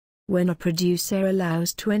When a producer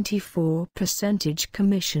allows 24%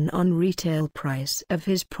 commission on retail price of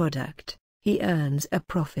his product, he earns a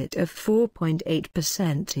profit of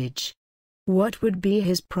 4.8%. What would be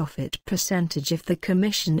his profit percentage if the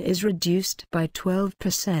commission is reduced by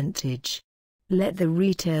 12%? Let the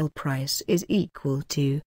retail price is equal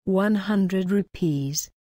to 100 rupees.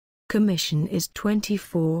 Commission is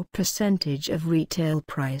 24% of retail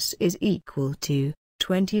price is equal to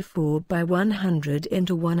 24 by 100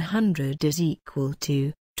 into 100 is equal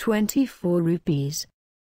to 24 rupees.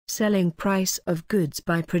 Selling price of goods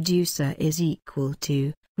by producer is equal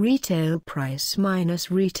to retail price minus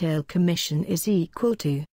retail commission is equal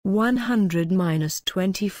to 100 minus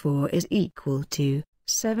 24 is equal to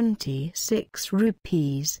 76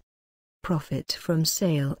 rupees. Profit from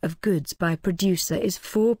sale of goods by producer is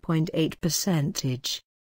 4.8%.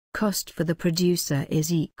 Cost for the producer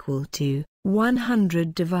is equal to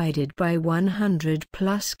 100 divided by 100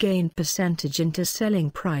 plus gain percentage into selling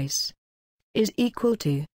price is equal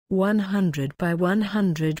to 100 by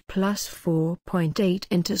 100 plus 4.8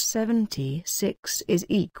 into 76 is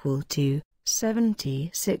equal to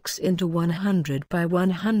 76 into 100 by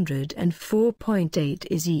 100 and 4.8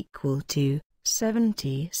 is equal to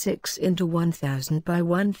 76 into 1000 by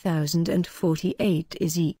 1048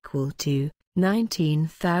 is equal to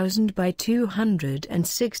 19,000 by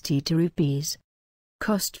 262 rupees.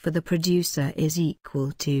 Cost for the producer is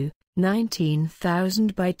equal to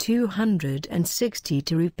 19,000 by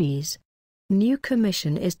 262 rupees. New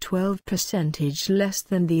commission is 12% less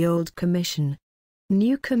than the old commission.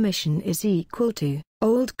 New commission is equal to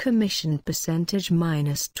old commission percentage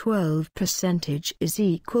minus 12% is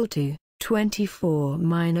equal to 24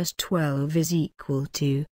 minus 12 is equal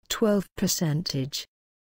to 12%.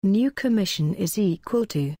 New commission is equal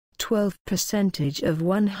to 12% of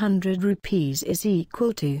 100 rupees is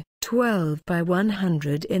equal to 12 by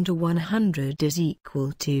 100 into 100 is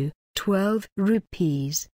equal to 12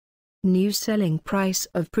 rupees. New selling price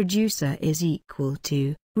of producer is equal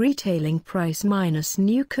to retailing price minus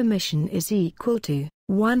new commission is equal to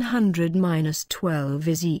 100 minus 12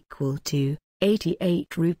 is equal to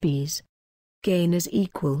 88 rupees. Gain is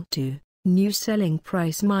equal to new selling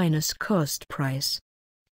price minus cost price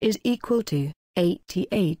is equal to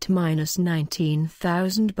 88 minus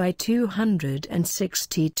 19,000 by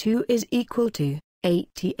 262 is equal to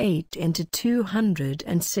 88 into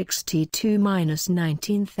 262 minus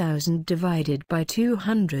 19,000 divided by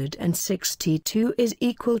 262 is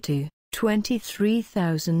equal to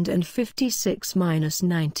 23,056 minus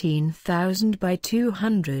 19,000 by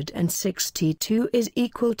 262 is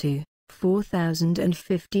equal to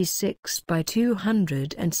 4,056 by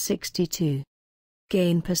 262.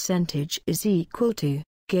 Gain percentage is equal to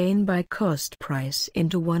gain by cost price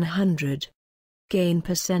into 100. Gain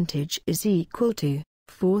percentage is equal to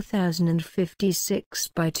 4,056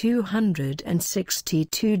 by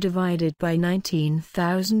 262 divided by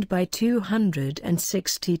 19,000 by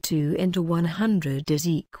 262 into 100 is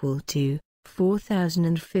equal to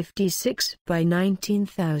 4,056 by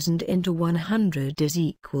 19,000 into 100 is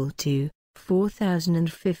equal to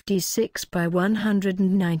 4,056 by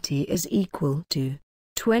 190 is equal to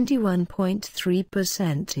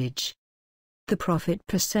 21.3%. The profit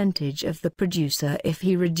percentage of the producer if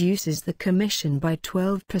he reduces the commission by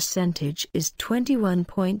 12% is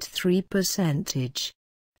 21.3%.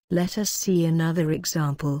 Let us see another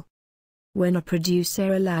example. When a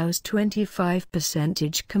producer allows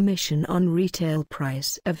 25% commission on retail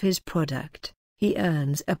price of his product, he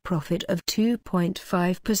earns a profit of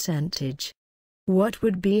 2.5%. What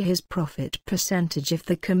would be his profit percentage if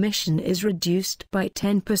the commission is reduced by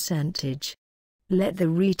 10%? Let the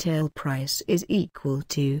retail price is equal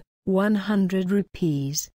to 100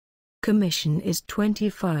 rupees. Commission is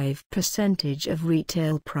 25% of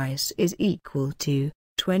retail price is equal to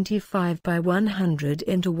 25 by 100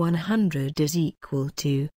 into 100 is equal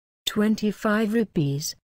to 25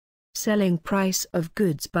 rupees. Selling price of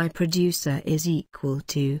goods by producer is equal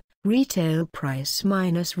to retail price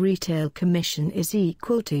minus retail commission is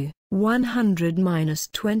equal to 100 minus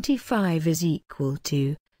 25 is equal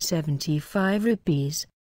to 75 rupees.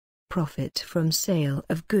 Profit from sale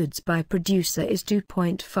of goods by producer is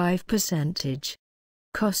 2.5%.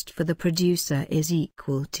 Cost for the producer is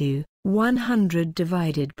equal to 100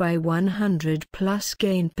 divided by 100 plus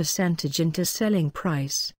gain percentage into selling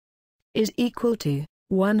price is equal to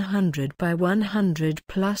 100 by 100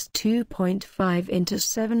 plus 2.5 into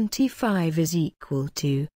 75 is equal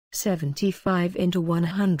to 75 into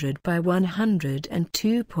 100 by 100 and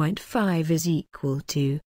 2.5 is equal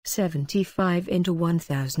to 75 into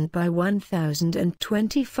 1000 by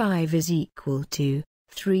 1025 is equal to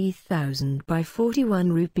 3,000 by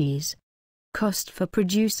 41 rupees. Cost for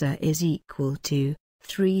producer is equal to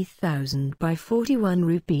 3,000 by 41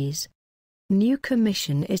 rupees. New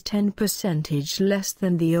commission is 10% less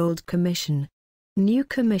than the old commission. New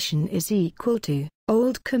commission is equal to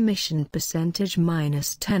old commission percentage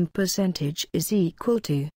minus 10% is equal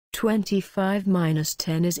to 25 minus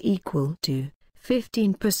 10 is equal to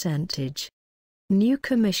 15%. New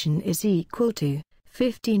commission is equal to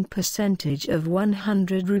 15% of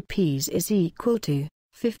 100 rupees is equal to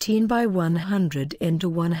 15 by 100 into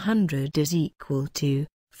 100 is equal to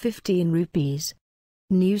 15 rupees.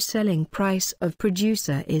 New selling price of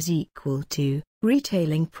producer is equal to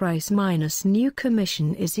retailing price minus new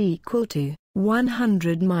commission is equal to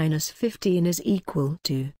 100 minus 15 is equal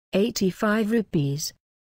to 85 rupees.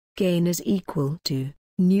 Gain is equal to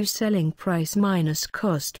new selling price minus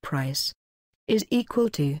cost price is equal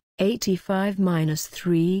to 85 minus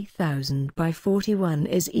 3,000 by 41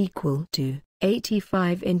 is equal to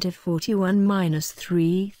 85 into 41 minus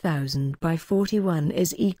 3,000 by 41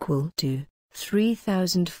 is equal to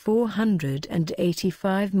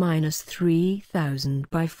 3,485 minus 3,000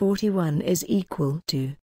 by 41 is equal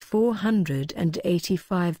to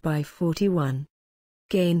 485 by 41.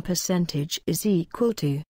 Gain percentage is equal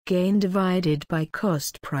to gain divided by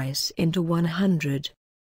cost price into 100.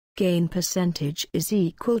 Gain percentage is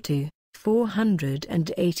equal to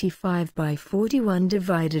 485 by 41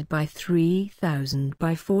 divided by 3,000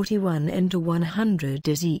 by 41 into 100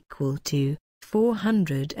 is equal to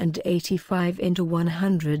 485 into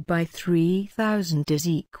 100 by 3,000 is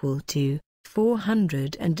equal to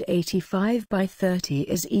 485 by 30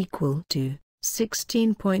 is equal to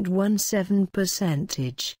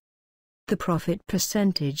 16.17%. The profit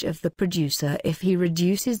percentage of the producer if he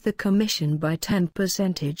reduces the commission by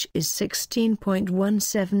 10% is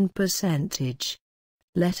 16.17%.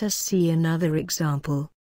 Let us see another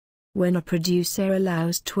example. When a producer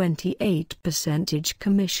allows 28%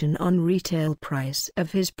 commission on retail price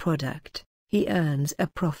of his product, he earns a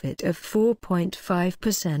profit of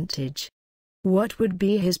 4.5%. What would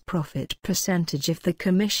be his profit percentage if the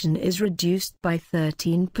commission is reduced by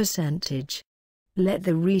 13%? Let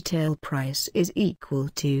the retail price is equal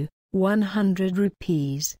to 100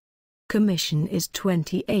 rupees. Commission is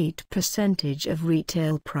 28% of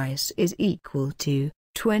retail price is equal to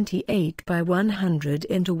 28 by 100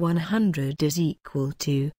 into 100 is equal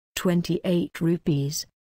to 28 rupees.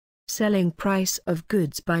 Selling price of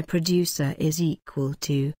goods by producer is equal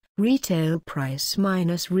to retail price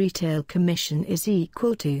minus retail commission is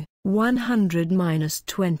equal to 100 minus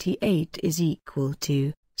 28 is equal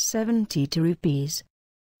to 72 rupees.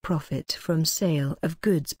 Profit from sale of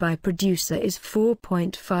goods by producer is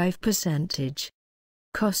 4.5%.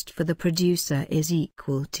 Cost for the producer is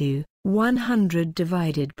equal to 100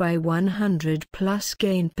 divided by 100 plus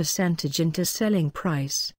gain percentage into selling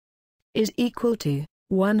price is equal to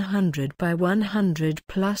 100 by 100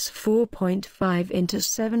 plus 4.5 into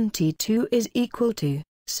 72 is equal to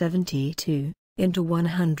 72 into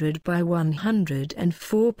 100 by 100 and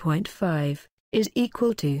 4.5 is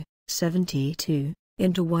equal to 72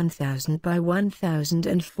 into 1000 by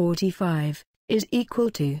 1045 is equal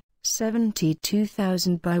to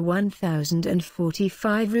 72,000 by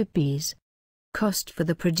 1045 rupees. Cost for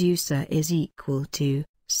the producer is equal to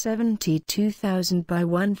 72,000 by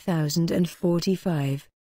 1045.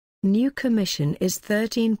 New commission is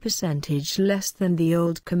 13% less than the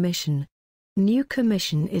old commission. New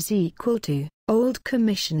commission is equal to old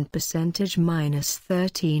commission percentage minus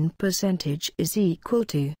 13% is equal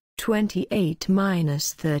to 28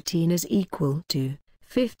 minus 13 is equal to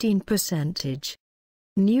 15%.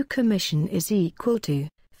 New commission is equal to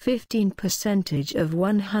 15% of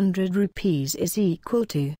 100 rupees is equal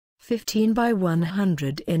to 15 by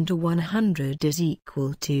 100 into 100 is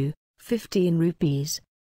equal to 15 rupees.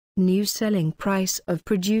 New selling price of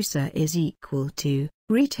producer is equal to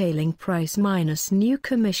retailing price minus new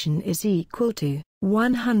commission is equal to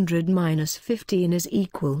 100 minus 15 is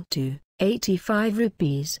equal to 85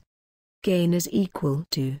 rupees. Gain is equal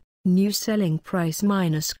to new selling price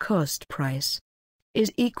minus cost price is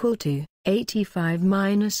equal to 85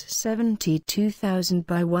 minus 72,000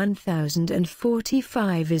 by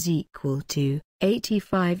 1045 is equal to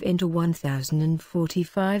 85 into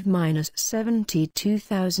 1045 minus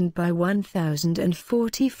 72,000 by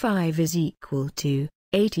 1045 is equal to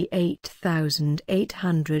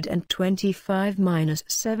 88,825 minus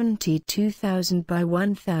 72,000 by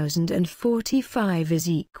 1045 is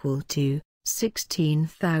equal to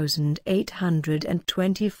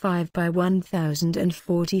 16,825 by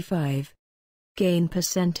 1045. Gain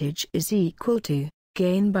percentage is equal to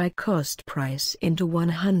gain by cost price into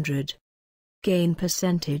 100. Gain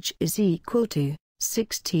percentage is equal to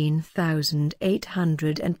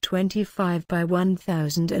 16,825 by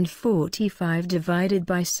 1,045 divided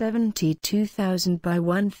by 72,000 by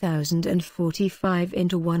 1,045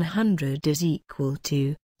 into 100 is equal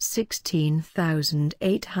to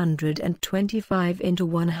 16,825 into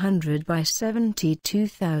 100 by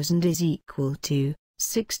 72,000 is equal to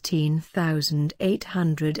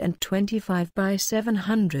 16,825 by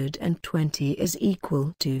 720 is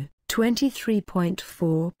equal to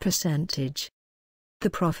 23.4%. The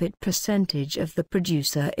profit percentage of the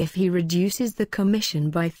producer if he reduces the commission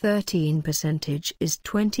by 13% is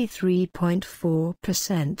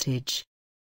 23.4%.